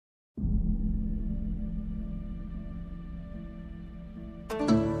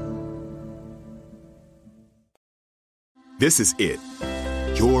This is it.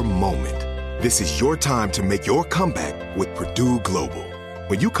 Your moment. This is your time to make your comeback with Purdue Global.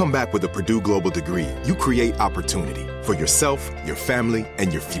 When you come back with a Purdue Global degree, you create opportunity for yourself, your family,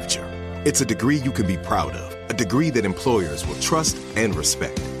 and your future. It's a degree you can be proud of, a degree that employers will trust and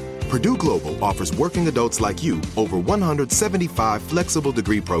respect. Purdue Global offers working adults like you over 175 flexible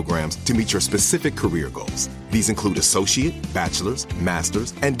degree programs to meet your specific career goals. These include associate, bachelor's,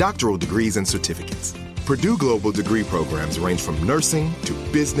 master's, and doctoral degrees and certificates. Purdue Global degree programs range from nursing to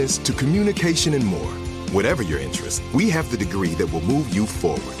business to communication and more. Whatever your interest, we have the degree that will move you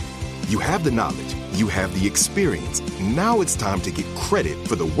forward. You have the knowledge, you have the experience. Now it's time to get credit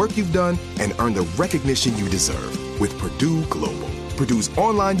for the work you've done and earn the recognition you deserve with Purdue Global, Purdue's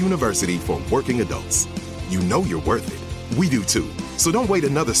online university for working adults. You know you're worth it. We do too. So don't wait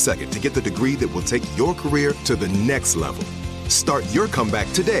another second to get the degree that will take your career to the next level. Start your comeback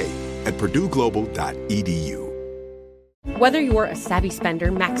today at purdueglobal.edu. Whether you're a savvy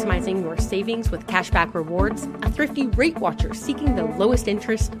spender maximizing your savings with cashback rewards, a thrifty rate watcher seeking the lowest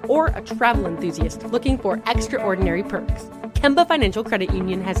interest, or a travel enthusiast looking for extraordinary perks, Kemba Financial Credit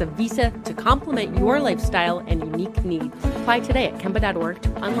Union has a visa to complement your lifestyle and unique needs. Apply today at Kemba.org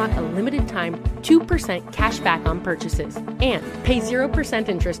to unlock a limited time 2% cash back on purchases and pay 0%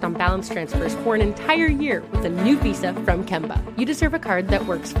 interest on balance transfers for an entire year with a new visa from Kemba. You deserve a card that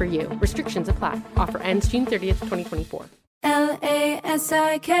works for you. Restrictions apply. Offer ends June 30th, 2024.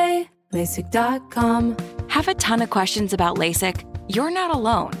 LASIK, LASIK.com. Have a ton of questions about LASIK? You're not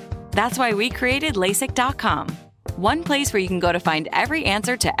alone. That's why we created LASIK.com. One place where you can go to find every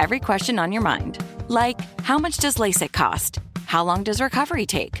answer to every question on your mind. Like, how much does LASIK cost? How long does recovery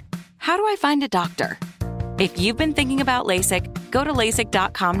take? How do I find a doctor? If you've been thinking about LASIK, go to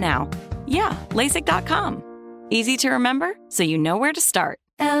LASIK.com now. Yeah, LASIK.com. Easy to remember, so you know where to start.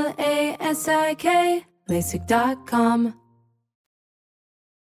 LASIK, LASIK.com.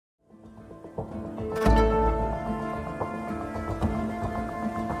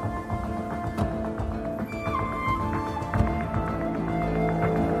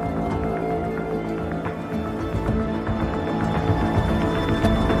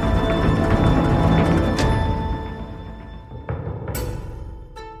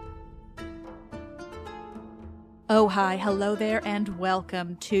 Oh, hi, hello there, and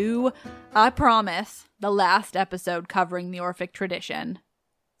welcome to, I promise, the last episode covering the Orphic tradition.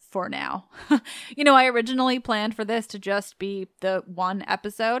 For now. I originally planned for this to just be the one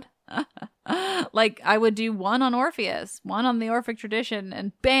episode. Like, I would do one on Orpheus, one on the Orphic tradition,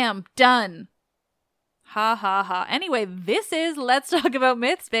 and bam, done. Ha ha ha. Anyway, this is Let's Talk About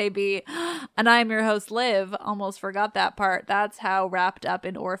Myths, baby. And I'm your host, Liv. Almost forgot that part. That's how wrapped up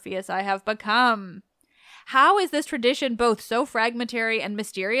in Orpheus I have become. How is this tradition both so fragmentary and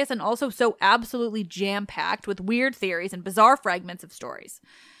mysterious and also so absolutely jam-packed with weird theories and bizarre fragments of stories?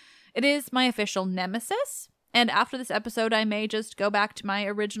 It is my official nemesis, and after this episode I may just go back to my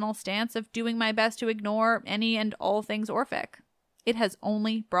original stance of doing my best to ignore any and all things Orphic. It has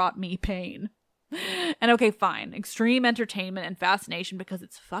only brought me pain. And okay, fine, extreme entertainment and fascination because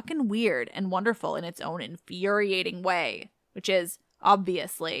it's fucking weird and wonderful in its own infuriating way, which is,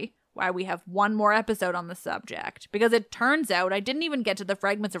 obviously, why we have one more episode on the subject, because it turns out I didn't even get to the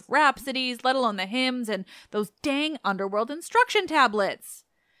fragments of rhapsodies, let alone the hymns and those dang underworld instruction tablets.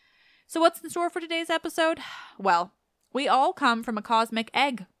 So what's in store for today's episode? Well, we all come from a cosmic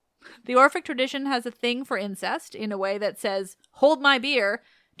egg. The Orphic tradition has a thing for incest in a way that says, hold my beer,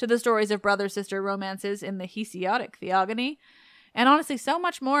 to the stories of brother-sister romances in the Hesiotic Theogony, and honestly so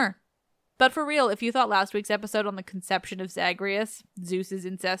much more. But for real, if you thought last week's episode on the conception of Zagreus, Zeus's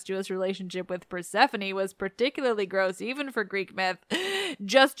incestuous relationship with Persephone, was particularly gross even for Greek myth,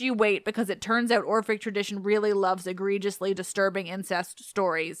 just you wait, because it turns out Orphic tradition really loves egregiously disturbing incest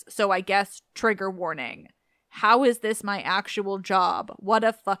stories, so I guess trigger warning. How is this my actual job? What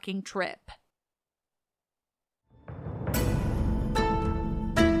a fucking trip.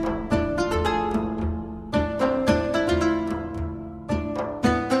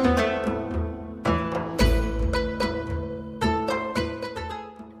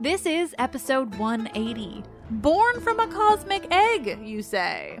 This is episode 180. Born from a cosmic egg, you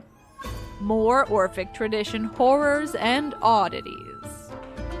say? More Orphic tradition horrors and oddities.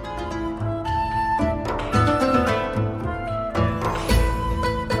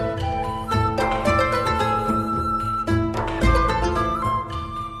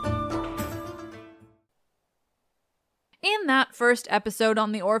 In that first episode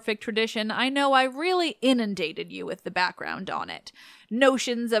on the Orphic tradition, I know I really inundated you with the background on it.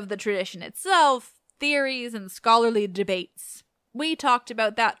 Notions of the tradition itself, theories, and scholarly debates. We talked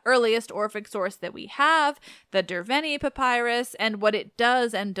about that earliest Orphic source that we have, the Derveni Papyrus, and what it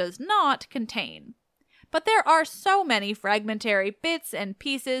does and does not contain. But there are so many fragmentary bits and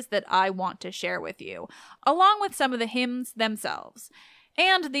pieces that I want to share with you, along with some of the hymns themselves,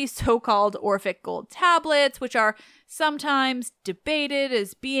 and these so-called Orphic gold tablets, which are sometimes debated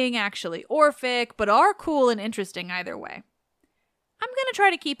as being actually Orphic, but are cool and interesting either way. I'm going to try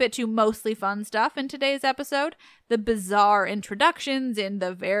to keep it to mostly fun stuff in today's episode, the bizarre introductions in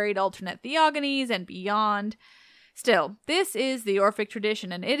the varied alternate theogonies and beyond. Still, this is the Orphic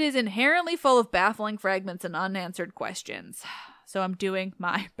tradition, and it is inherently full of baffling fragments and unanswered questions. So I'm doing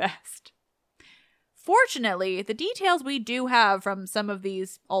my best. Fortunately, the details we do have from some of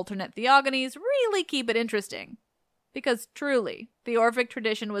these alternate theogonies really keep it interesting. Because truly, the Orphic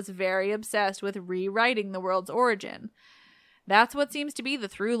tradition was very obsessed with rewriting the world's origin. That's what seems to be the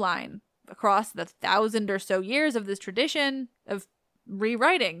through line across the 1,000 or so years of this tradition of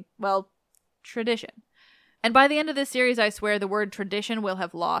rewriting, tradition. And by the end of this series, I swear the word tradition will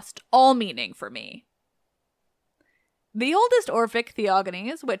have lost all meaning for me. The oldest Orphic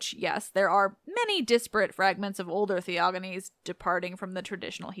theogonies, which, yes, there are many disparate fragments of older theogonies departing from the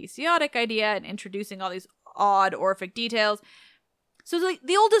traditional Hesiodic idea and introducing all these odd Orphic details. So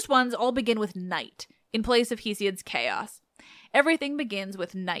the oldest ones all begin with night, in place of Hesiod's chaos. Everything begins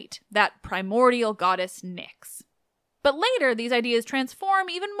with night, that primordial goddess Nyx. But later, these ideas transform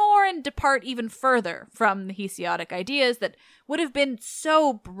even more and depart even further from the Hesiodic ideas that would have been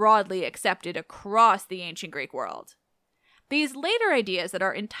so broadly accepted across the ancient Greek world. These later ideas that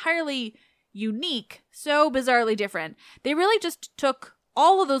are entirely unique, so bizarrely different, they really just took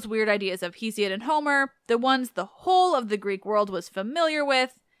all of those weird ideas of Hesiod and Homer, the ones the whole of the Greek world was familiar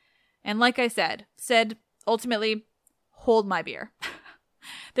with, and like I said ultimately, hold my beer.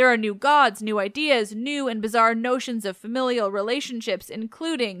 There are new gods, new ideas, new and bizarre notions of familial relationships,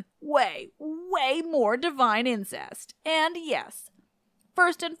 including way, way more divine incest. And yes,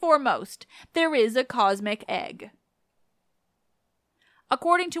 first and foremost, there is a cosmic egg.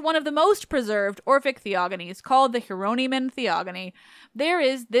 According to one of the most preserved Orphic theogonies, called the Hieronyman Theogony, there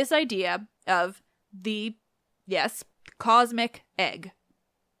is this idea of the, cosmic egg.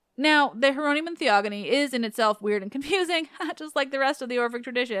 Now, the Hieronyman Theogony is in itself weird and confusing, just like the rest of the Orphic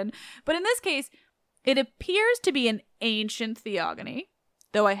tradition, but in this case, it appears to be an ancient theogony,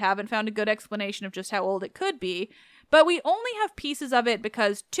 though I haven't found a good explanation of just how old it could be, but we only have pieces of it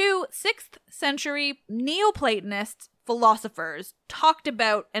because two 6th century Neoplatonists philosophers talked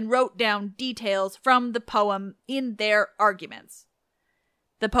about and wrote down details from the poem in their arguments.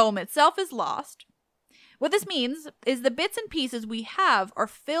 The poem itself is lost. What this means is the bits and pieces we have are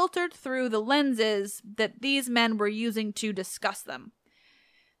filtered through the lenses that these men were using to discuss them.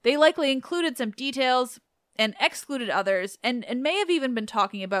 They likely included some details and excluded others, and may have even been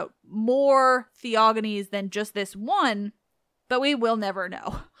talking about more theogonies than just this one, but we will never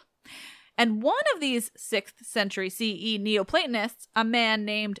know. And one of these 6th century CE Neoplatonists, a man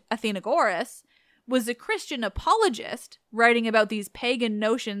named Athenagoras, was a Christian apologist writing about these pagan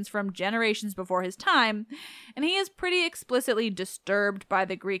notions from generations before his time, and he is pretty explicitly disturbed by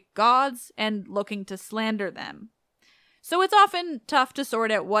the Greek gods and looking to slander them. So it's often tough to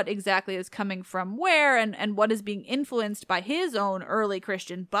sort out what exactly is coming from where and what is being influenced by his own early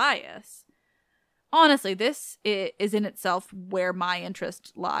Christian bias. Honestly, this is in itself where my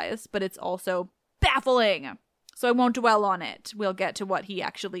interest lies, but it's also baffling. So I won't dwell on it. We'll get to what he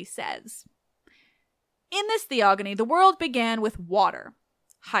actually says. In this theogony, the world began with water,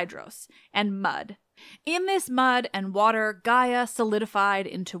 hydros, and mud. In this mud and water, Gaia solidified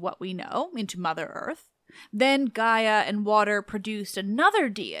into what we know, into Mother Earth. Then Gaia and water produced another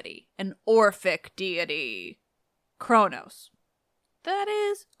deity, an Orphic deity, Kronos. That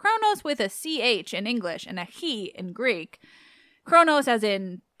is, Kronos with a CH in English and a he in Greek. Kronos as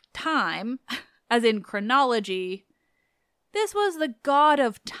in time, as in chronology. This was the god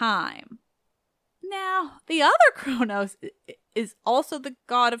of time. Now, the other Kronos is also the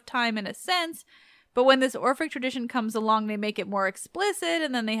god of time in a sense, but when this Orphic tradition comes along, they make it more explicit,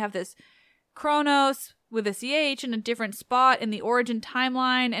 and then they have this Kronos with a CH in a different spot in the origin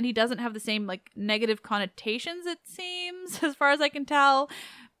timeline, and he doesn't have the same, negative connotations, it seems, as far as I can tell.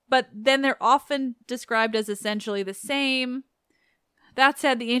 But then they're often described as essentially the same. That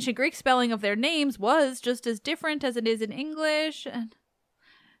said, the ancient Greek spelling of their names was just as different as it is in English, and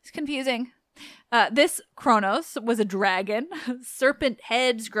it's confusing. This Kronos was a dragon, serpent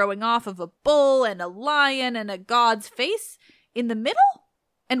heads growing off of a bull and a lion and a god's face in the middle,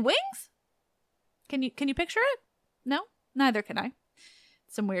 and wings? Can you picture it? No? Neither can I.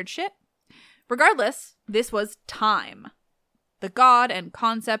 Some weird shit. Regardless, this was time. the god and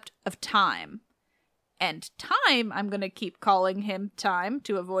concept of time. And Time, I'm going to keep calling him Time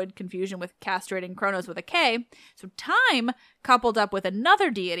to avoid confusion with castrating Kronos with a K. So Time coupled up with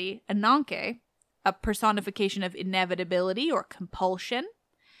another deity, Ananke, a personification of inevitability or compulsion.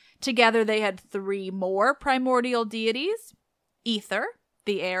 Together they had 3 more primordial deities: Ether,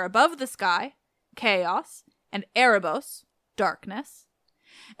 the air above the sky, Chaos, and Erebos, darkness.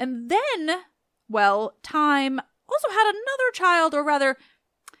 And then, well, Time also had another child, or rather,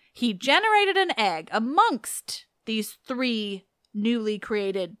 he generated an egg amongst these 3 newly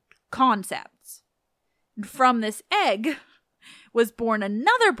created concepts. And from this egg was born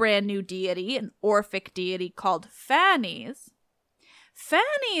another brand new deity, an Orphic deity called Phanes.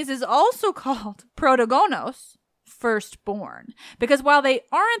 Phanes is also called Protogonos, firstborn, because while they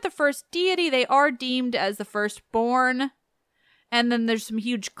aren't the first deity, they are deemed as the firstborn. And then there's some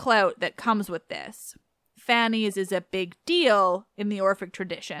huge clout that comes with this. Phanes is a big deal in the Orphic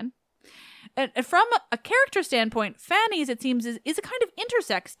tradition. And from a character standpoint, Phanes, it seems, is a kind of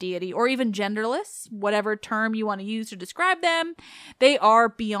intersex deity, or even genderless, whatever term you want to use to describe them. They are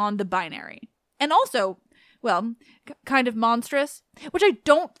beyond the binary. And also, well, kind of monstrous, which I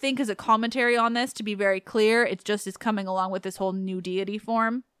don't think is a commentary on this, to be very clear. It just is coming along with this whole new deity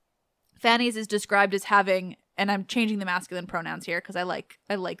form. Phanes is described as having, and I'm changing the masculine pronouns here because I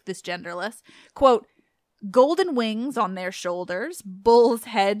like this genderless, quote, golden wings on their shoulders, bulls'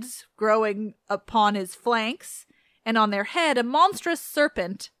 heads growing upon his flanks, and on their head a monstrous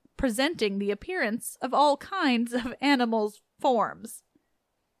serpent presenting the appearance of all kinds of animals' forms.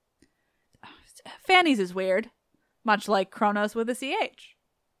 Phanes is weird, much like Kronos with a CH.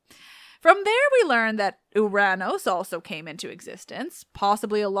 From there we learn that Uranos also came into existence,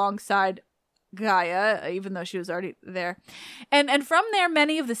 possibly alongside Gaia, even though she was already there. And from there,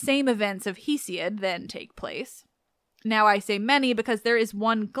 many of the same events of Hesiod then take place. Now I say many because there is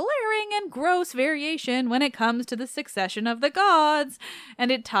one glaring and gross variation when it comes to the succession of the gods,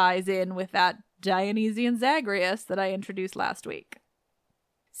 and it ties in with that Dionysian Zagreus that I introduced last week.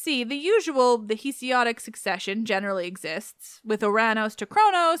 See, the Hesiodic succession generally exists, with Uranos to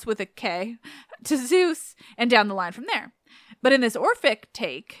Kronos, with a K, to Zeus, and down the line from there. But in this Orphic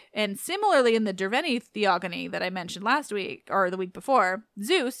take, and similarly in the Derveni theogony that I mentioned last week, or the week before,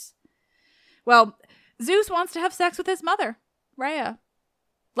 Zeus wants to have sex with his mother, Rhea.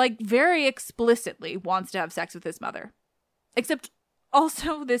 Like, very explicitly wants to have sex with his mother. Except,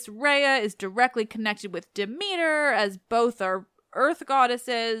 also, this Rhea is directly connected with Demeter, as both are earth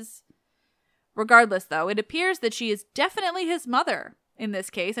goddesses. Regardless, though, it appears that she is definitely his mother in this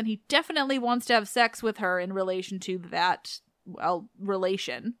case, and he definitely wants to have sex with her in relation to that, well,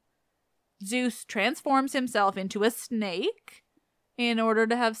 relation. Zeus transforms himself into a snake in order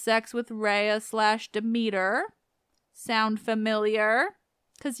to have sex with Rhea/Demeter. Sound familiar?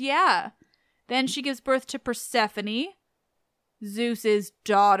 'Cause yeah, then she gives birth to Persephone, Zeus's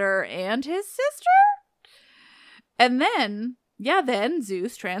daughter and his sister? And then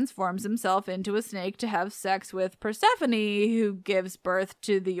Zeus transforms himself into a snake to have sex with Persephone, who gives birth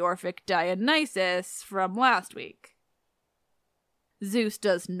to the Orphic Dionysus from last week. Zeus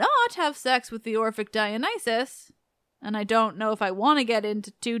does not have sex with the Orphic Dionysus, and I don't know if I want to get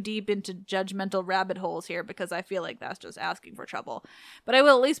into too deep into judgmental rabbit holes here because I feel like that's just asking for trouble. But I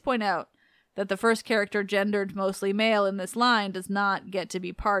will at least point out that the first character gendered mostly male in this line does not get to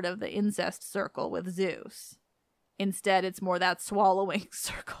be part of the incest circle with Zeus. Instead, it's more that swallowing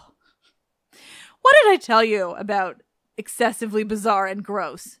circle. What did I tell you about excessively bizarre and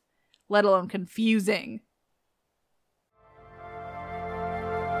gross, let alone confusing?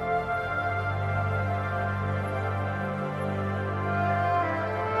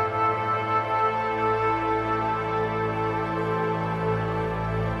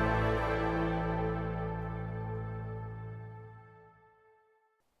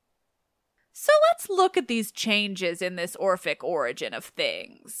 So let's look at these changes in this Orphic origin of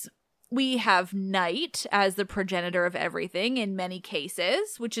things. We have night as the progenitor of everything in many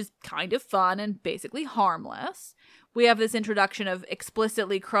cases, which is kind of fun and basically harmless. We have this introduction of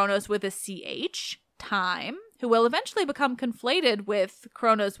explicitly Kronos with a CH, time, who will eventually become conflated with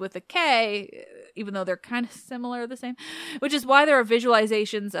Kronos with a K, even though they're kind of similar, the same, which is why there are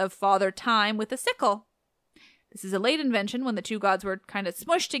visualizations of Father Time with a sickle. This is a late invention when the two gods were kind of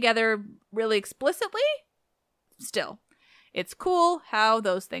smushed together really explicitly. Still, it's cool how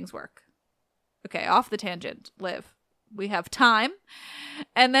those things work. Okay, off the tangent, Liv. We have time,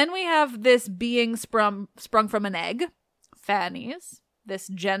 and then we have this being sprung from an egg, Phanes, this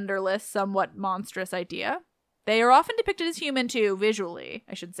genderless, somewhat monstrous idea. They are often depicted as human too, visually,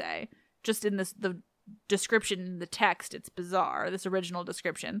 I should say, just in the description in the text, it's bizarre. This original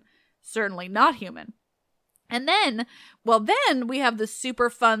description, certainly not human. And then we have the super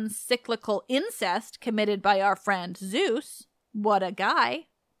fun cyclical incest committed by our friend Zeus. What a guy.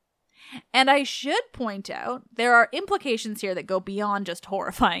 And I should point out, there are implications here that go beyond just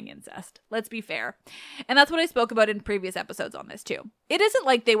horrifying incest. Let's be fair. And that's what I spoke about in previous episodes on this too. It isn't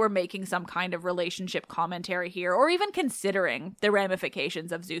like they were making some kind of relationship commentary here, or even considering the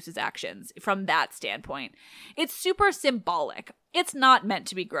ramifications of Zeus's actions from that standpoint. It's super symbolic. It's not meant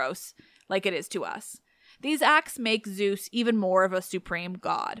to be gross like it is to us. These acts make Zeus even more of a supreme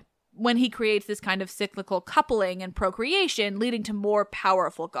god, when he creates this kind of cyclical coupling and procreation leading to more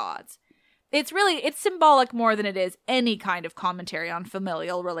powerful gods. It's symbolic more than it is any kind of commentary on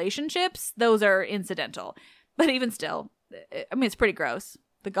familial relationships. Those are incidental. But even still, I mean, it's pretty gross.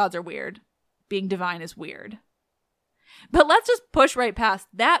 The gods are weird. Being divine is weird. But let's just push right past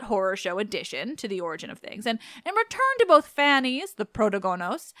that horror show addition to the origin of things and return to both Phanes, the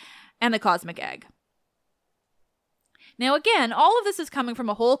protogonos, and the cosmic egg. Now again, all of this is coming from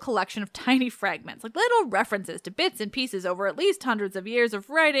a whole collection of tiny fragments, like little references to bits and pieces over at least hundreds of years of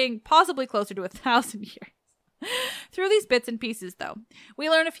writing, possibly closer to 1,000 years. Through these bits and pieces, though,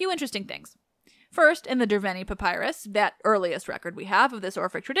 we learn a few interesting things. First, in the Derveni Papyrus, that earliest record we have of this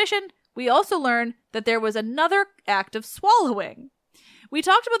Orphic tradition, we also learn that there was another act of swallowing. We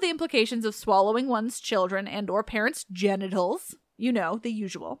talked about the implications of swallowing one's children and or parents' genitals. You know, the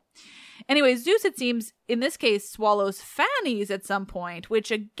usual. Anyway, Zeus, it seems, in this case, swallows Phanes at some point, which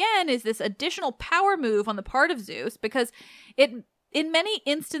again is this additional power move on the part of Zeus, because in many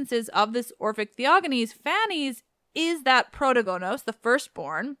instances of this Orphic theogonies, Phanes is that protogonos, the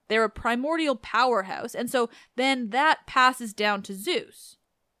firstborn. They're a primordial powerhouse, and so then that passes down to Zeus.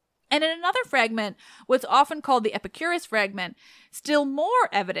 And in another fragment, what's often called the Epicurus fragment, still more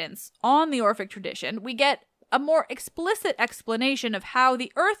evidence on the Orphic tradition, we get a more explicit explanation of how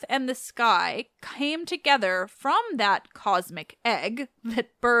the earth and the sky came together from that cosmic egg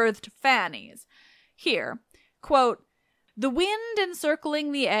that birthed Phanes. Here, quote, "The wind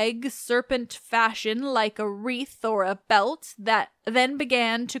encircling the egg serpent fashion like a wreath or a belt that then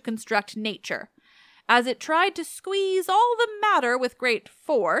began to construct nature. As it tried to squeeze all the matter with great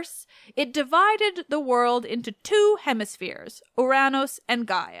force, it divided the world into two hemispheres, Uranus and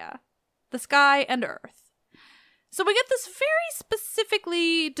Gaia, the sky and earth. So we get this very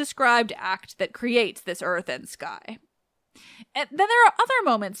specifically described act that creates this earth and sky. And then there are other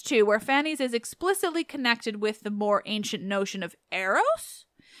moments, too, where Phanes is explicitly connected with the more ancient notion of Eros.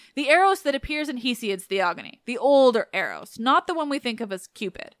 The Eros that appears in Hesiod's Theogony, the older Eros, not the one we think of as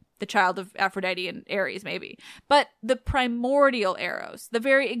Cupid, the child of Aphrodite and Ares, maybe, but the primordial Eros, the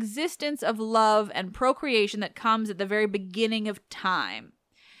very existence of love and procreation that comes at the very beginning of time.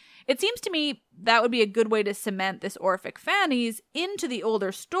 It seems to me that would be a good way to cement this Orphic Phanes into the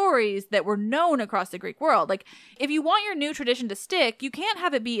older stories that were known across the Greek world. Like, if you want your new tradition to stick, you can't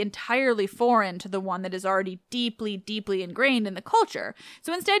have it be entirely foreign to the one that is already deeply, deeply ingrained in the culture.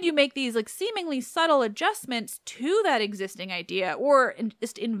 So instead, you make these like seemingly subtle adjustments to that existing idea, or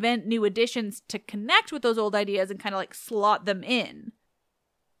just invent new additions to connect with those old ideas and kind of like slot them in.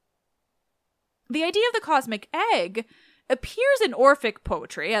 The idea of the cosmic egg appears in Orphic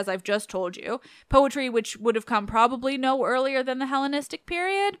poetry, as I've just told you, poetry which would have come probably no earlier than the Hellenistic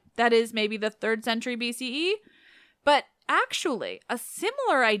period, that is maybe the 3rd century BCE, but actually a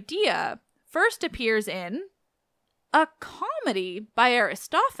similar idea first appears in a comedy by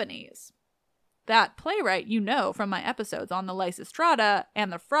Aristophanes, that playwright you know from my episodes on the Lysistrata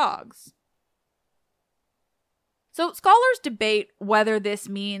and the frogs. So scholars debate whether this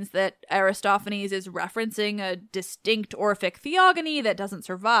means that Aristophanes is referencing a distinct Orphic theogony that doesn't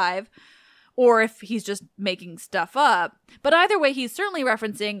survive, or if he's just making stuff up. But either way, he's certainly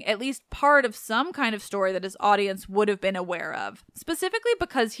referencing at least part of some kind of story that his audience would have been aware of, specifically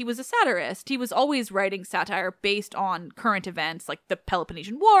because he was a satirist. He was always writing satire based on current events like the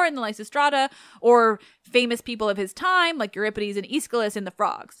Peloponnesian War and the Lysistrata, or famous people of his time like Euripides and Aeschylus in the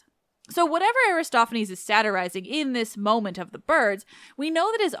Frogs. So whatever Aristophanes is satirizing in this moment of the birds, we know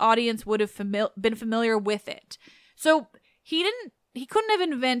that his audience would have been familiar with it. So he couldn't have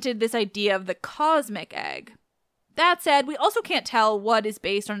invented this idea of the cosmic egg. That said, we also can't tell what is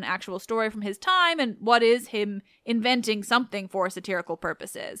based on an actual story from his time and what is him inventing something for satirical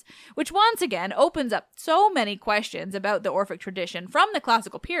purposes, which once again opens up so many questions about the Orphic tradition from the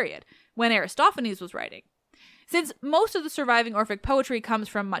classical period, when Aristophanes was writing. Since most of the surviving Orphic poetry comes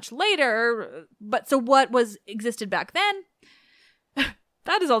from much later, but so what existed back then?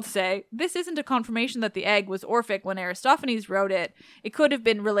 That is all to say, this isn't a confirmation that the egg was Orphic when Aristophanes wrote it. It could have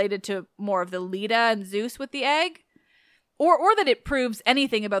been related to more of the Leda and Zeus with the egg, or that it proves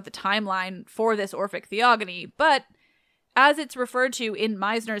anything about the timeline for this Orphic theogony, but as it's referred to in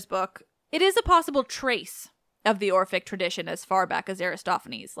Meisner's book, it is a possible trace of the Orphic tradition as far back as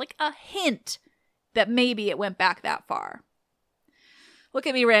Aristophanes, like a hint that maybe it went back that far. Look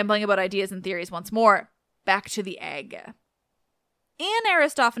at me rambling about ideas and theories once more. Back to the egg. In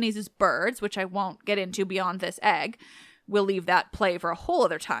Aristophanes' Birds, which I won't get into beyond this egg, we'll leave that play for a whole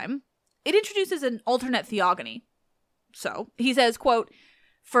other time, it introduces an alternate theogony. So, he says, quote,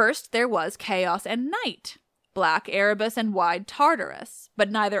 "First there was chaos and night, black Erebus and wide Tartarus,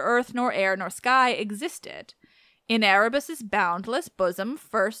 but neither earth nor air nor sky existed. In Erebus's boundless bosom,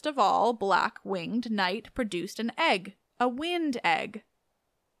 first of all, black-winged night produced an egg, a wind egg."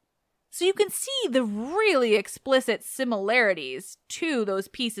 So you can see the really explicit similarities to those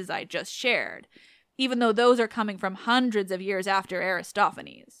pieces I just shared, even though those are coming from hundreds of years after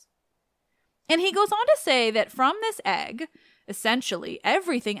Aristophanes. And he goes on to say that from this egg, essentially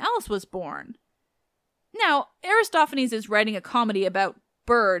everything else was born. Now, Aristophanes is writing a comedy about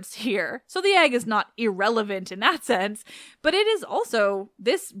birds here, so the egg is not irrelevant in that sense, but it is also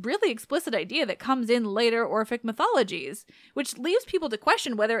this really explicit idea that comes in later Orphic mythologies, which leaves people to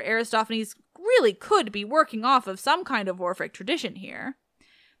question whether Aristophanes really could be working off of some kind of Orphic tradition here.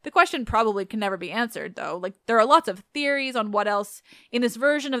 The question probably can never be answered, though. Like, there are lots of theories on what else in this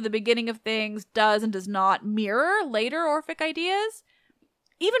version of the beginning of things does and does not mirror later Orphic ideas.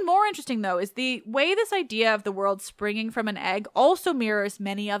 Even more interesting, though, is the way this idea of the world springing from an egg also mirrors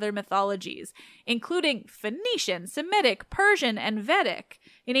many other mythologies, including Phoenician, Semitic, Persian, and Vedic,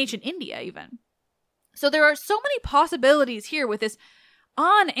 in ancient India even. So there are so many possibilities here with this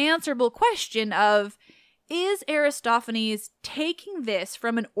unanswerable question of, is Aristophanes taking this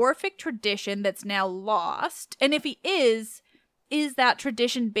from an Orphic tradition that's now lost? And if he is that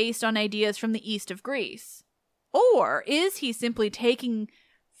tradition based on ideas from the east of Greece? Or is he simply taking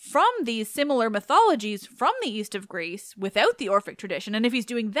from these similar mythologies from the east of Greece without the Orphic tradition? And if he's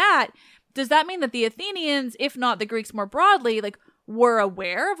doing that, does that mean that the Athenians, if not the Greeks more broadly, were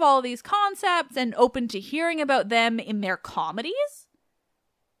aware of all these concepts and open to hearing about them in their comedies?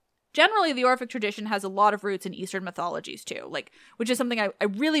 Generally, the Orphic tradition has a lot of roots in Eastern mythologies too, which is something I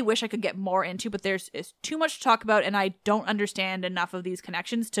really wish I could get more into, but there's too much to talk about and I don't understand enough of these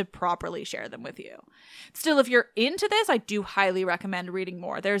connections to properly share them with you. Still, if you're into this, I do highly recommend reading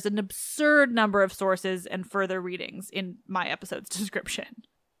more. There's an absurd number of sources and further readings in my episode's description.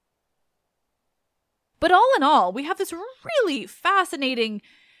 But all in all, we have this really fascinating,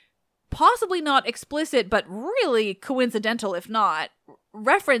 possibly not explicit, but really coincidental, if not,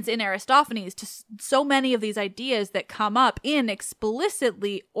 reference in Aristophanes to so many of these ideas that come up in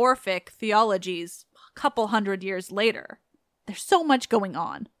explicitly Orphic theologies a couple hundred years later. There's so much going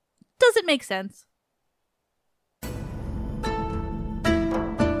on. Does it make sense?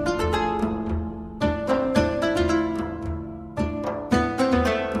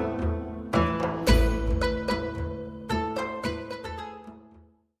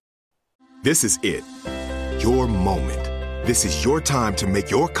 This is it. Your moment. This is your time to make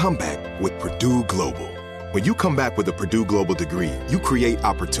your comeback with Purdue Global. When you come back with a Purdue Global degree, you create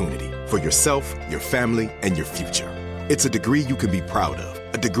opportunity for yourself, your family, and your future. It's a degree you can be proud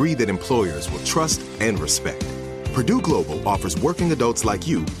of, a degree that employers will trust and respect. Purdue Global offers working adults like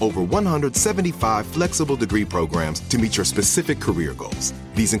you over 175 flexible degree programs to meet your specific career goals.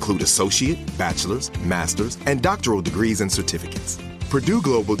 These include associate, bachelor's, master's, and doctoral degrees and certificates. Purdue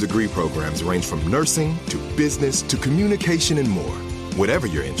Global degree programs range from nursing to business to communication and more. Whatever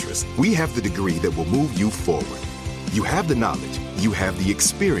your interest, we have the degree that will move you forward. You have the knowledge, you have the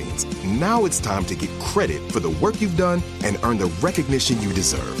experience. Now it's time to get credit for the work you've done and earn the recognition you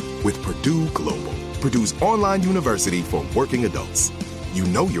deserve with Purdue Global, Purdue's online university for working adults. You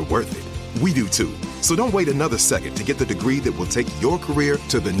know you're worth it. We do too. So don't wait another second to get the degree that will take your career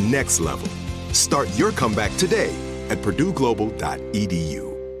to the next level. Start your comeback today at purdueglobal.edu.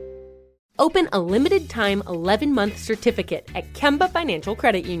 Open a limited-time 11-month certificate at Kemba Financial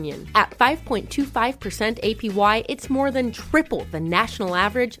Credit Union. At 5.25% APY, it's more than triple the national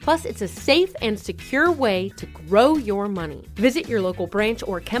average, plus it's a safe and secure way to grow your money. Visit your local branch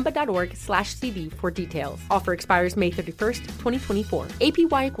or kemba.org/CD for details. Offer expires May 31st, 2024.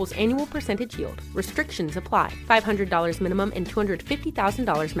 APY equals annual percentage yield. Restrictions apply. $500 minimum and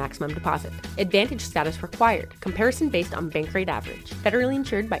 $250,000 maximum deposit. Advantage status required. Comparison based on bank rate average. Federally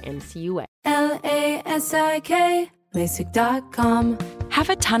insured by NCUA. LASIK, LASIK.com. Have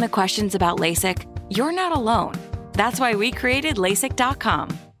a ton of questions about LASIK? You're not alone. That's why we created LASIK.com.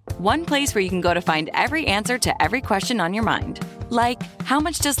 One place where you can go to find every answer to every question on your mind. Like, how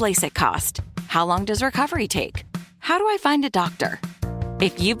much does LASIK cost? How long does recovery take? How do I find a doctor?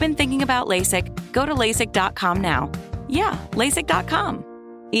 If you've been thinking about LASIK, go to LASIK.com now. Yeah, LASIK.com.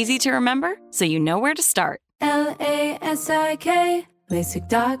 Easy to remember, so you know where to start. LASIK,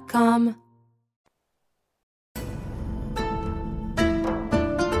 LASIK.com.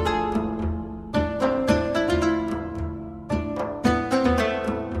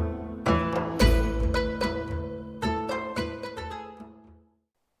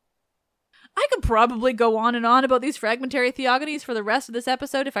 I could probably go on and on about these fragmentary theogonies for the rest of this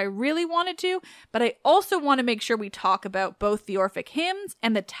episode if I really wanted to, but I also want to make sure we talk about both the Orphic hymns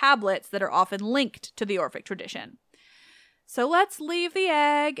and the tablets that are often linked to the Orphic tradition. So let's leave the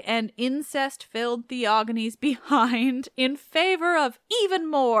egg and incest-filled theogonies behind in favor of even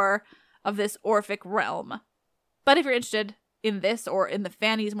more of this Orphic realm. But if you're interested in this or in the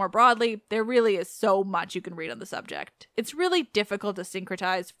Fannies more broadly, there really is so much you can read on the subject. It's really difficult to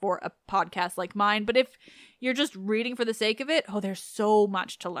syncretize for a podcast like mine, but if you're just reading for the sake of it, there's so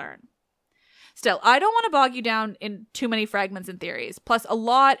much to learn. Still, I don't want to bog you down in too many fragments and theories. Plus, a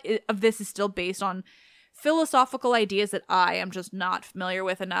lot of this is still based on philosophical ideas that I am just not familiar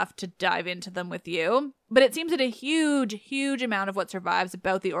with enough to dive into them with you. But it seems that a huge amount of what survives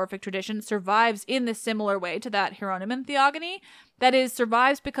about the Orphic tradition survives in this similar way to that Hieronyman theogony. That is,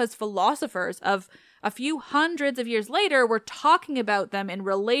 survives because philosophers of a few hundreds of years later were talking about them in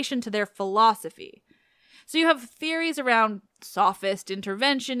relation to their philosophy. So you have theories around sophist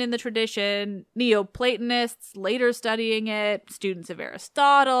intervention in the tradition, Neoplatonists later studying it, students of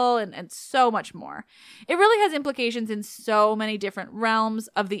Aristotle, and so much more. It really has implications in so many different realms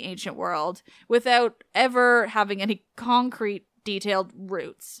of the ancient world without ever having any concrete, detailed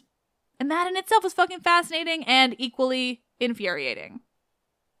roots. And that in itself is fucking fascinating and equally infuriating.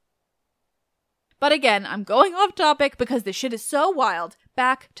 But again, I'm going off topic because this shit is so wild.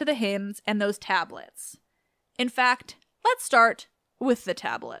 Back to the hymns and those tablets. In fact, let's start with the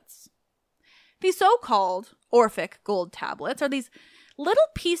tablets. The so-called Orphic gold tablets are these little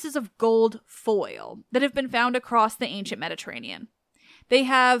pieces of gold foil that have been found across the ancient Mediterranean. They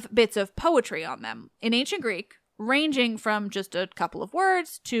have bits of poetry on them in ancient Greek, ranging from just a couple of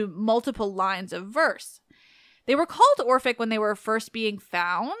words to multiple lines of verse. They were called Orphic when they were first being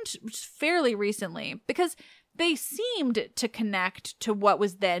found, which is fairly recently, because they seemed to connect to what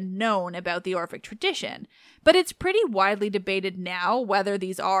was then known about the Orphic tradition, but it's pretty widely debated now whether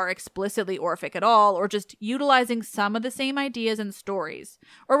these are explicitly Orphic at all or just utilizing some of the same ideas and stories,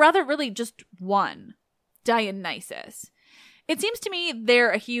 or rather really just one, Dionysus. It seems to me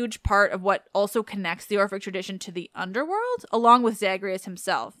they're a huge part of what also connects the Orphic tradition to the underworld, along with Zagreus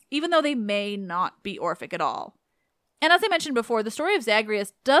himself, even though they may not be Orphic at all. And as I mentioned before, the story of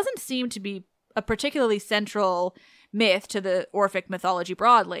Zagreus doesn't seem to be a particularly central myth to the Orphic mythology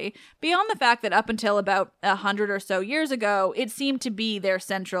broadly, beyond the fact that up until about 100 or so years ago, it seemed to be their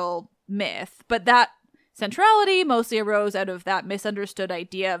central myth. But that centrality mostly arose out of that misunderstood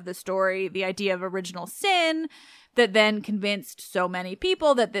idea of the story, the idea of original sin, that then convinced so many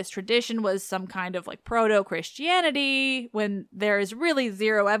people that this tradition was some kind of like proto-Christianity, when there is really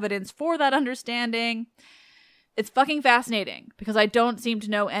zero evidence for that understanding. It's fucking fascinating, because I don't seem to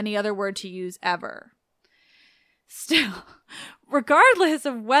know any other word to use ever. Still, regardless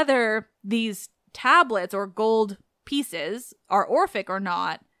of whether these tablets or gold pieces are Orphic or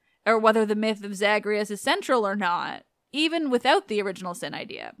not, or whether the myth of Zagreus is central or not, even without the original sin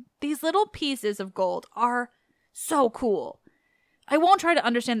idea, these little pieces of gold are so cool. I won't try to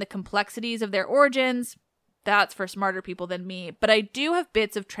understand the complexities of their origins. That's for smarter people than me, but I do have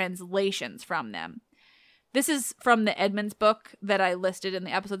bits of translations from them. This is from the Edmonds book that I listed in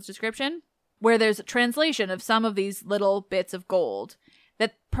the episode's description, where there's a translation of some of these little bits of gold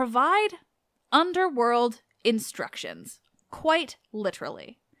that provide underworld instructions, quite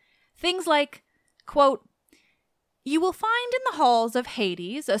literally. Things like, quote, "You will find in the halls of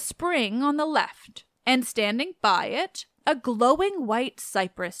Hades a spring on the left, and standing by it, a glowing white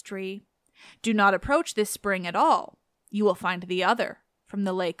cypress tree. Do not approach this spring at all. You will find the other from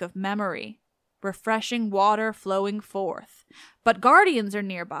the lake of memory. Refreshing water flowing forth. But guardians are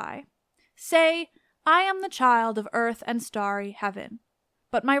nearby. Say, I am the child of earth and starry heaven.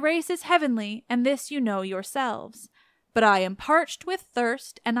 But my race is heavenly, and this you know yourselves. But I am parched with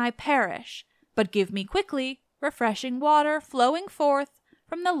thirst, and I perish. But give me quickly refreshing water flowing forth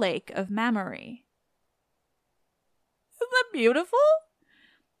from the lake of memory." Isn't that beautiful?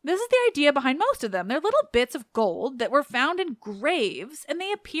 This is the idea behind most of them. They're little bits of gold that were found in graves, and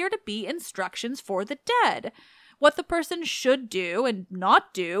they appear to be instructions for the dead, what the person should do and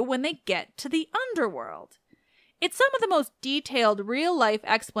not do when they get to the underworld. It's some of the most detailed real-life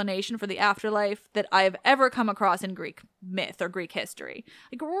explanation for the afterlife that I have ever come across in Greek myth or Greek history.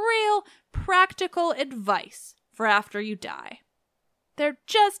 Like real practical advice for after you die. They're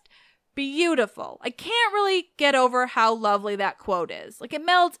just beautiful. I can't really get over how lovely that quote is. Like it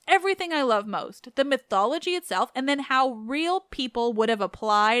melds everything I love most. The mythology itself, and then how real people would have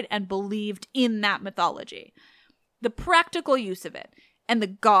applied and believed in that mythology. The practical use of it. And the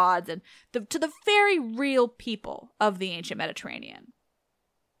gods, and to the very real people of the ancient Mediterranean.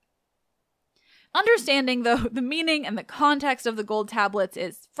 Understanding, though, the meaning and the context of the gold tablets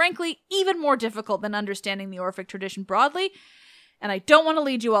is, frankly, even more difficult than understanding the Orphic tradition broadly, and I don't want to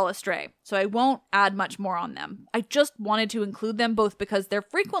lead you all astray, so I won't add much more on them. I just wanted to include them both because they're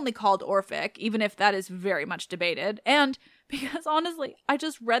frequently called Orphic, even if that is very much debated, and because, honestly, I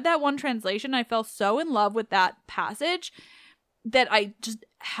just read that one translation, I fell so in love with that passage that I just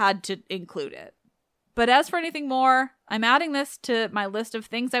had to include it. But as for anything more, I'm adding this to my list of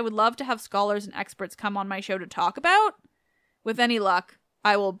things I would love to have scholars and experts come on my show to talk about. With any luck,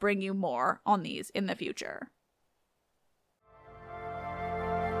 I will bring you more on these in the future.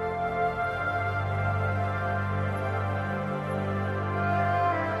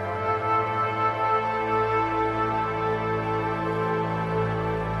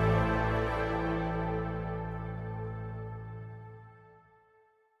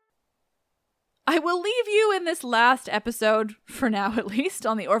 I will leave you in this last episode, for now at least,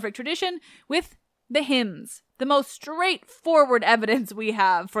 on the Orphic tradition, with the hymns, the most straightforward evidence we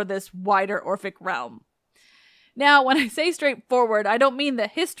have for this wider Orphic realm. Now, when I say straightforward, I don't mean the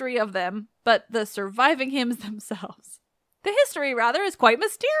history of them, but the surviving hymns themselves. The history, rather, is quite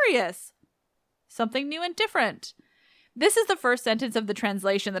mysterious. Something new and different. This is the first sentence of the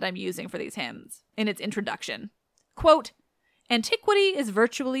translation that I'm using for these hymns, in its introduction. Quote, "Antiquity is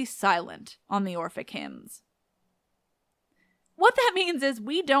virtually silent on the Orphic hymns." What that means is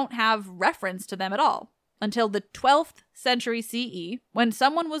we don't have reference to them at all until the 12th century CE, when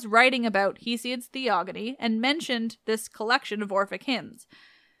someone was writing about Hesiod's Theogony and mentioned this collection of Orphic hymns.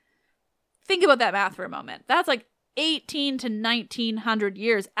 Think about that math for a moment. That's like 18 to 1900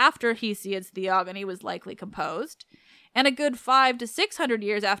 years after Hesiod's Theogony was likely composed, and a good 500 to 600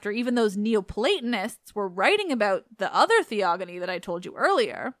 years after even those Neoplatonists were writing about the other theogony that I told you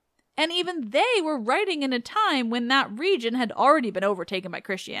earlier. And even they were writing in a time when that region had already been overtaken by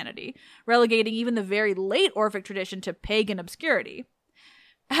Christianity, relegating even the very late Orphic tradition to pagan obscurity.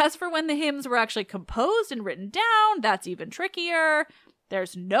 As for when the hymns were actually composed and written down, that's even trickier.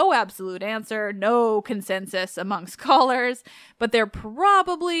 There's no absolute answer, no consensus among scholars, but they're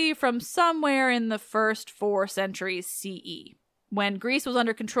probably from somewhere in the first 4 centuries CE, when Greece was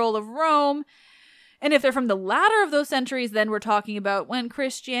under control of Rome. And if they're from the latter of those centuries, then we're talking about when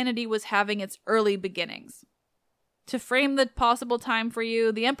Christianity was having its early beginnings. To frame the possible time for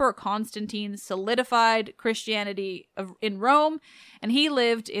you, the Emperor Constantine solidified Christianity in Rome, and he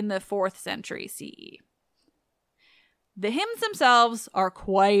lived in the 4th century CE. The hymns themselves are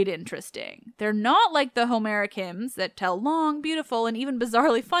quite interesting. They're not like the Homeric hymns that tell long, beautiful, and even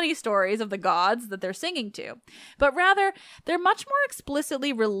bizarrely funny stories of the gods that they're singing to, but rather they're much more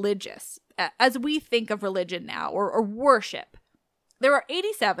explicitly religious, as we think of religion now, or worship. There are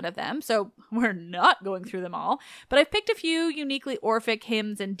 87 of them, so we're not going through them all, but I've picked a few uniquely Orphic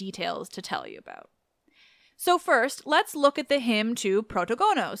hymns and details to tell you about. So first, let's look at the hymn to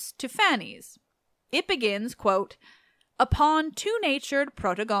Protogonos, to Phanes. It begins, quote, "Upon two-natured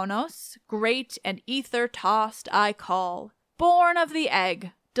Protogonos, great and ether-tossed I call, born of the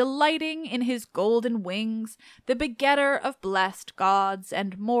egg, delighting in his golden wings, the begetter of blessed gods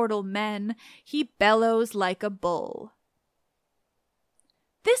and mortal men, he bellows like a bull."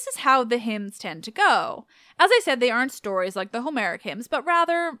 This is how the hymns tend to go. As I said, they aren't stories like the Homeric hymns, but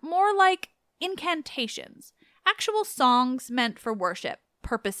rather more like incantations, actual songs meant for worship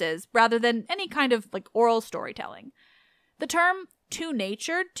purposes, rather than any kind of like oral storytelling. The term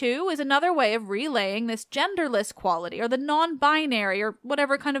two-natured, too, is another way of relaying this genderless quality, or the non-binary, or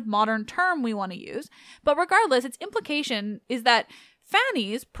whatever kind of modern term we want to use. But regardless, its implication is that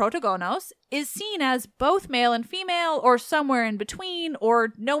Phanes, Protogonos, is seen as both male and female, or somewhere in between,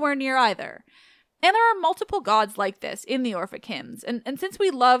 or nowhere near either. And there are multiple gods like this in the Orphic hymns, and since we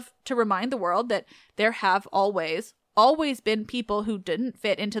love to remind the world that there have always been people who didn't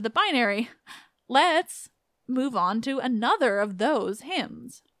fit into the binary, let's move on to another of those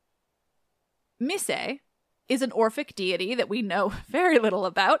hymns. Mise is an Orphic deity that we know very little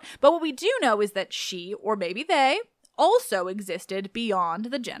about, but what we do know is that she, or maybe they, also existed beyond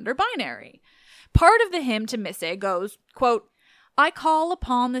the gender binary. Part of the hymn to Misse goes, quote, I call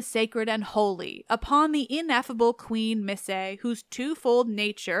upon the sacred and holy, upon the ineffable Queen Misse, whose twofold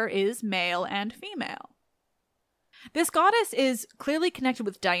nature is male and female. This goddess is clearly connected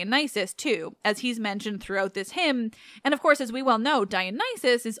with Dionysus, too, as he's mentioned throughout this hymn, and of course, as we well know,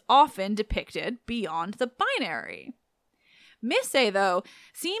 Dionysus is often depicted beyond the binary. Misse, though,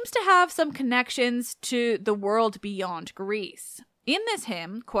 seems to have some connections to the world beyond Greece. In this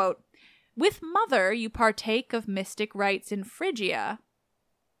hymn, quote, with mother you partake of mystic rites in Phrygia.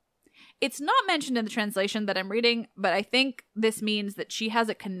 It's not mentioned in the translation that I'm reading, but I think this means that she has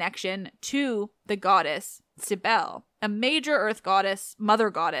a connection to the goddess Cybele, a major earth goddess, mother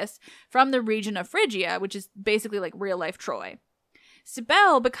goddess, from the region of Phrygia, which is basically like real-life Troy.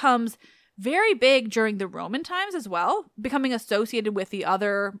 Cybele becomes very big during the Roman times as well, becoming associated with the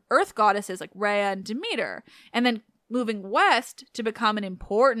other earth goddesses like Rhea and Demeter, and then moving west to become an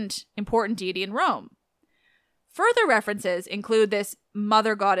important deity in Rome. Further references include this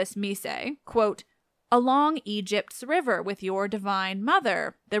mother goddess Misse, quote, along Egypt's river with your divine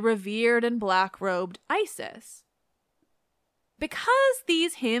mother, the revered and black-robed Isis. Because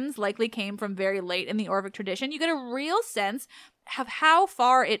these hymns likely came from very late in the Orphic tradition, you get a real sense of how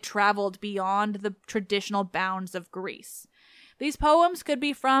far it traveled beyond the traditional bounds of Greece. These poems could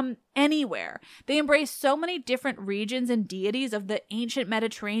be from anywhere. They embrace so many different regions and deities of the ancient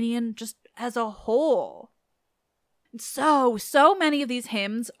Mediterranean just as a whole. So many of these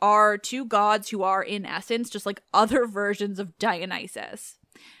hymns are to gods who are, in essence, just like other versions of Dionysus.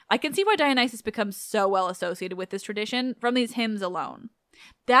 I can see why Dionysus becomes so well associated with this tradition from these hymns alone.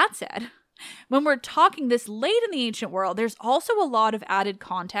 That said, when we're talking this late in the ancient world, there's also a lot of added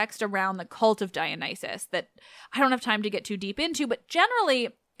context around the cult of Dionysus that I don't have time to get too deep into, but generally,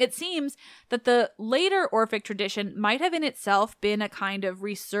 it seems that the later Orphic tradition might have in itself been a kind of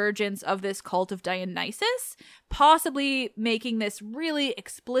resurgence of this cult of Dionysus, possibly making this really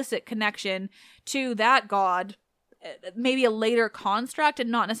explicit connection to that god, maybe a later construct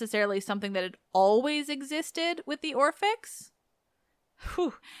and not necessarily something that had always existed with the Orphics.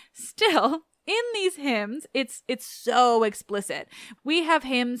 Whew. Still, in these hymns, it's so explicit. We have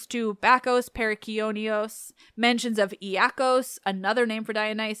hymns to Bacchus Perikonios, mentions of Iacchos, another name for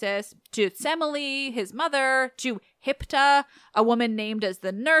Dionysus, to Semele, his mother, to Hypta, a woman named as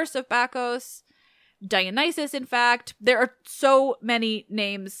the nurse of Bacchus, Dionysus, in fact. There are so many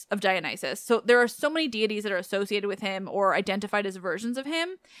names of Dionysus. So there are so many deities that are associated with him or identified as versions of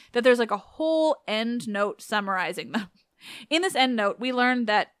him that there's like a whole end note summarizing them. In this end note, we learned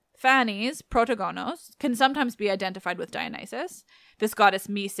that Phanes, Protogonos, can sometimes be identified with Dionysus. This goddess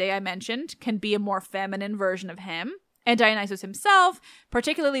Misse I mentioned can be a more feminine version of him. And Dionysus himself,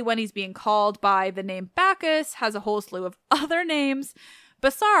 particularly when he's being called by the name Bacchus, has a whole slew of other names.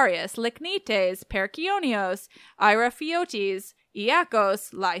 Basarius, Lycnites, Perikonios, Ieraphiotes,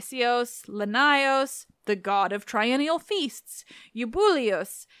 Iacchos, Lysios, Lenaios, the god of triennial feasts,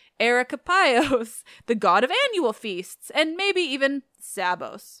 Eubulius, Erechopaios, the god of annual feasts, and maybe even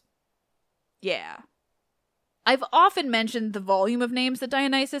Sabos. Yeah. I've often mentioned the volume of names that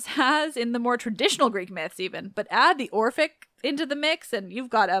Dionysus has in the more traditional Greek myths even, but add the Orphic into the mix and you've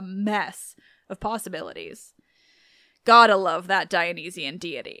got a mess of possibilities. Gotta love that Dionysian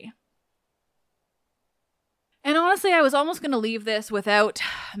deity. And honestly, I was almost going to leave this without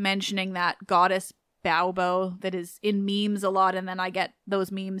mentioning that goddess Baubo that is in memes a lot, and then I get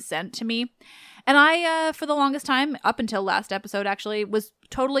those memes sent to me. And I, for the longest time, up until last episode actually, was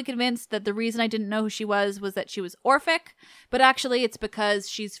totally convinced that the reason I didn't know who she was that she was Orphic, but actually it's because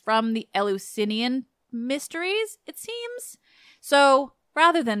she's from the Eleusinian mysteries, it seems. So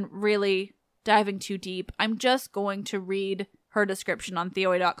rather than really diving too deep, I'm just going to read her description on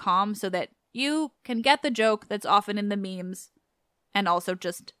Theoi.com so that you can get the joke that's often in the memes, and also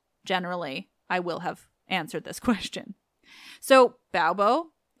just generally I will have answered this question. So, Baubo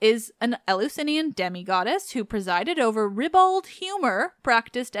is an Eleusinian demigoddess who presided over ribald humor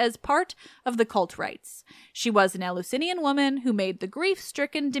practiced as part of the cult rites. She was an Eleusinian woman who made the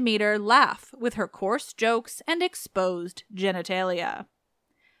grief-stricken Demeter laugh with her coarse jokes and exposed genitalia.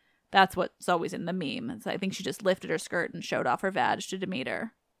 That's what's always in the meme. I think she just lifted her skirt and showed off her vag to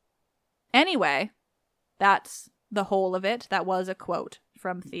Demeter. Anyway, that's the whole of it. That was a quote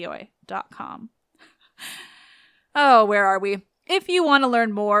from Theoi.com. Oh, where are we? If you want to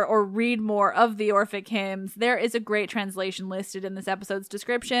learn more or read more of the Orphic hymns, there is a great translation listed in this episode's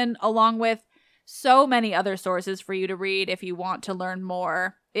description, along with so many other sources for you to read if you want to learn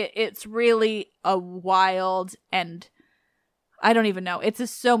more. It's really a wild and I don't even know. It's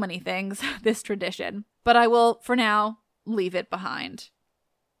just so many things, this tradition. But I will, for now, leave it behind.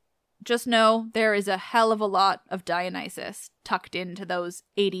 just know there is a hell of a lot of Dionysus tucked into those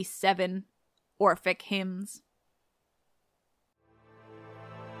 87 Orphic hymns.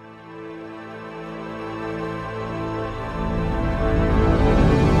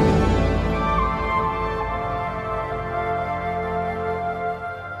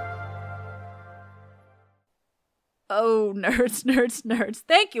 Oh, nerds.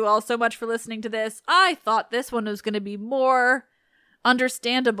 Thank you all so much for listening to this. I thought this one was going to be more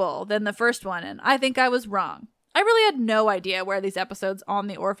understandable than the first one, and I think I was wrong. I really had no idea where these episodes on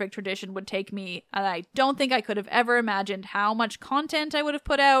the Orphic tradition would take me, and I don't think I could have ever imagined how much content I would have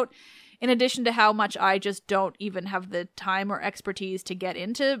put out, in addition to how much I just don't even have the time or expertise to get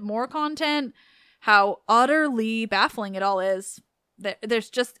into more content, how utterly baffling it all is.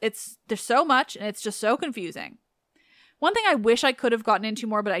 There's so much, and it's just so confusing. One thing I wish I could have gotten into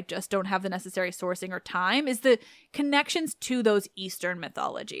more, but I just don't have the necessary sourcing or time, is the connections to those Eastern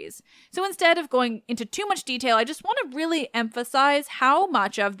mythologies. So instead of going into too much detail, I just want to really emphasize how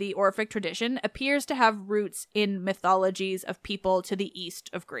much of the Orphic tradition appears to have roots in mythologies of people to the east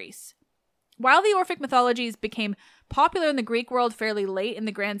of Greece. While the Orphic mythologies became popular in the Greek world fairly late in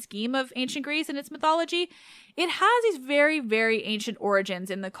the grand scheme of ancient Greece and its mythology, it has these very, very ancient origins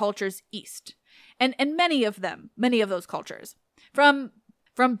in the cultures east. And many of those cultures, from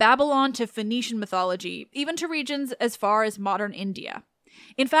Babylon to Phoenician mythology, even to regions as far as modern India.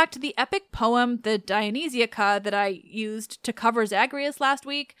 In fact, the epic poem, the Dionysiaca, that I used to cover Zagreus last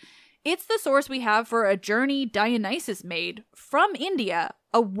week, it's the source we have for a journey Dionysus made from India,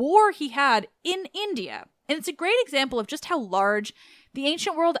 a war he had in India. And it's a great example of just how large the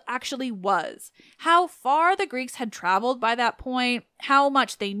ancient world actually was, how far the Greeks had traveled by that point, how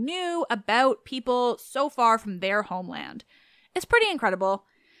much they knew about people so far from their homeland. It's pretty incredible.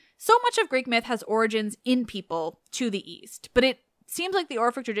 So much of Greek myth has origins in people to the east, but it seems like the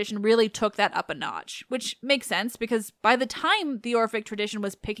Orphic tradition really took that up a notch, which makes sense because by the time the Orphic tradition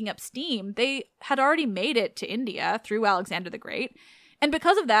was picking up steam, they had already made it to India through Alexander the Great. And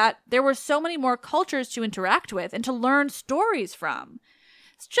because of that, there were so many more cultures to interact with and to learn stories from.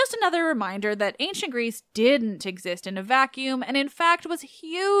 It's just another reminder that ancient Greece didn't exist in a vacuum and in fact was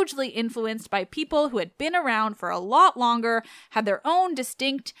hugely influenced by people who had been around for a lot longer, had their own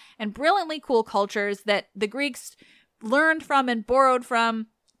distinct and brilliantly cool cultures that the Greeks learned from and borrowed from,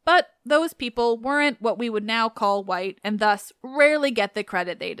 but those people weren't what we would now call white and thus rarely get the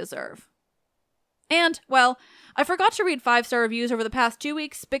credit they deserve. And, well, I forgot to read 5-star reviews over the past 2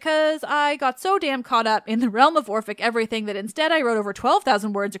 weeks because I got so damn caught up in the realm of Orphic everything that instead I wrote over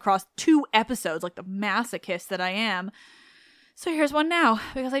 12,000 words across 2 episodes like the masochist that I am. So here's one now,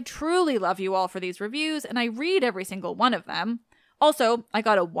 because I truly love you all for these reviews and I read every single one of them. Also, I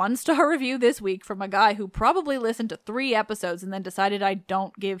got a 1-star review this week from a guy who probably listened to 3 episodes and then decided I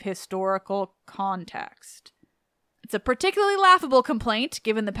don't give historical context. It's a particularly laughable complaint,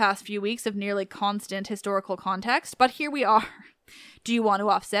 given the past few weeks of nearly constant historical context, but here we are. Do you want to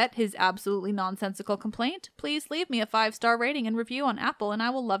offset his absolutely nonsensical complaint? Please leave me a 5-star rating and review on Apple, and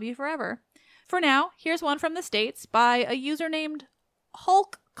I will love you forever. For now, here's one from the States by a user named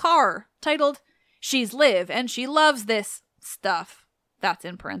Hulk Carr, titled, "She's Liv, and she loves this stuff." That's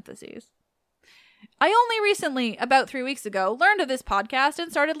in parentheses. I only recently, about 3 weeks ago, learned of this podcast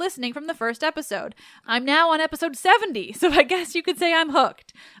and started listening from the first episode. I'm now on episode 70, so I guess you could say I'm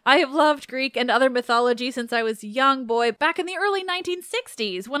hooked. I have loved Greek and other mythology since I was a young boy back in the early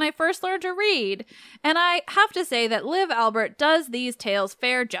 1960s when I first learned to read. And I have to say that Liv Albert does these tales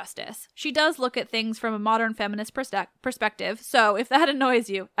fair justice. She does look at things from a modern feminist perspective, so if that annoys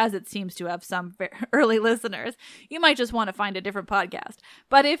you, as it seems to have some early listeners, you might just want to find a different podcast.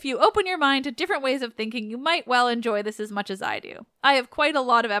 But if you open your mind to different ways of thinking, you might well enjoy this as much as I do. I have quite a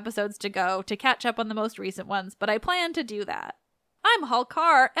lot of episodes to go to catch up on the most recent ones, but I plan to do that. I'm Hulk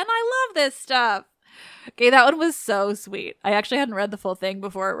Carr, and I love this stuff. Okay, that one was so sweet. I actually hadn't read the full thing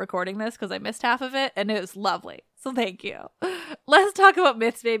before recording this because I missed half of it, and it was lovely. So thank you. Let's Talk About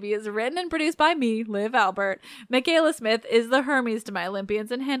Myths, Baby is written and produced by me, Liv Albert. Michaela Smith is the Hermes to my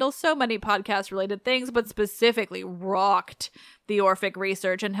Olympians and handles so many podcast-related things, but specifically rocked the Orphic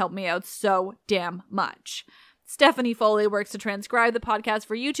research and helped me out so damn much. Stephanie Foley works to transcribe the podcast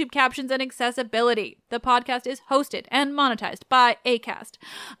for YouTube captions and accessibility. The podcast is hosted and monetized by Acast.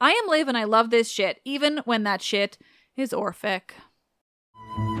 I am Liv and I love this shit, even when that shit is Orphic.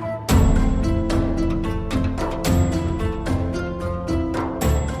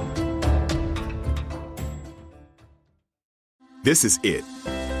 This is it.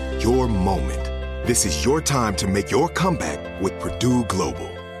 Your moment. This is your time to make your comeback with Purdue Global.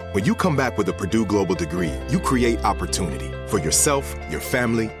 When you come back with a Purdue Global degree, you create opportunity for yourself, your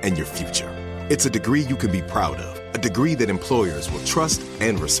family, and your future. It's a degree you can be proud of, a degree that employers will trust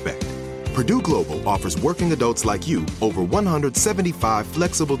and respect. Purdue Global offers working adults like you over 175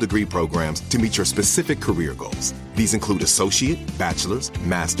 flexible degree programs to meet your specific career goals. These include associate, bachelor's,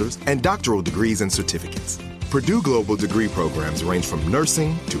 master's, and doctoral degrees and certificates. Purdue Global degree programs range from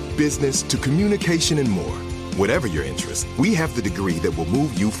nursing to business to communication and more. Whatever your interest, we have the degree that will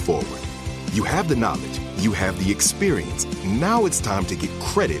move you forward. You have the knowledge, you have the experience. Now it's time to get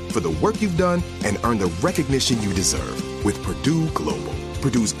credit for the work you've done and earn the recognition you deserve with Purdue Global,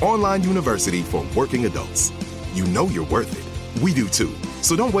 Purdue's online university for working adults. You know you're worth it. We do too.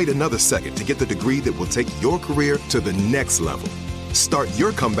 So don't wait another second to get the degree that will take your career to the next level. Start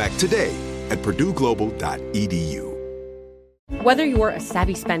your comeback today at purdueglobal.edu. Whether you're a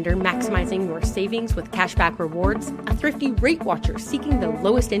savvy spender maximizing your savings with cashback rewards, a thrifty rate watcher seeking the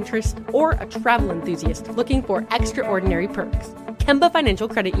lowest interest, or a travel enthusiast looking for extraordinary perks, Kemba Financial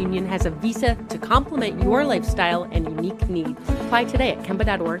Credit Union has a visa to complement your lifestyle and unique needs. Apply today at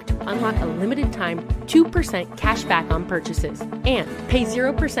Kemba.org to unlock a limited time 2% cash back on purchases and pay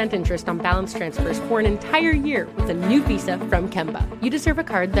 0% interest on balance transfers for an entire year with a new visa from Kemba. You deserve a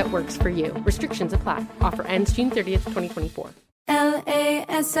card that works for you. Restrictions apply. Offer ends June 30th, 2024.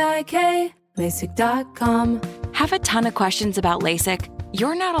 LASIK, LASIK.com. Have a ton of questions about LASIK?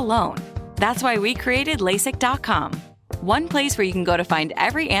 You're not alone. That's why we created LASIK.com. One place where you can go to find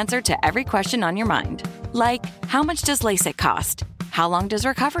every answer to every question on your mind. Like, how much does LASIK cost? How long does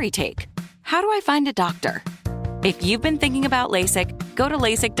recovery take? How do I find a doctor? If you've been thinking about LASIK, go to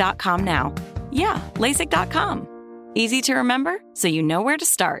LASIK.com now. Yeah, LASIK.com. Easy to remember, so you know where to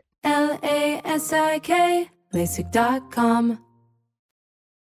start. LASIK, LASIK.com.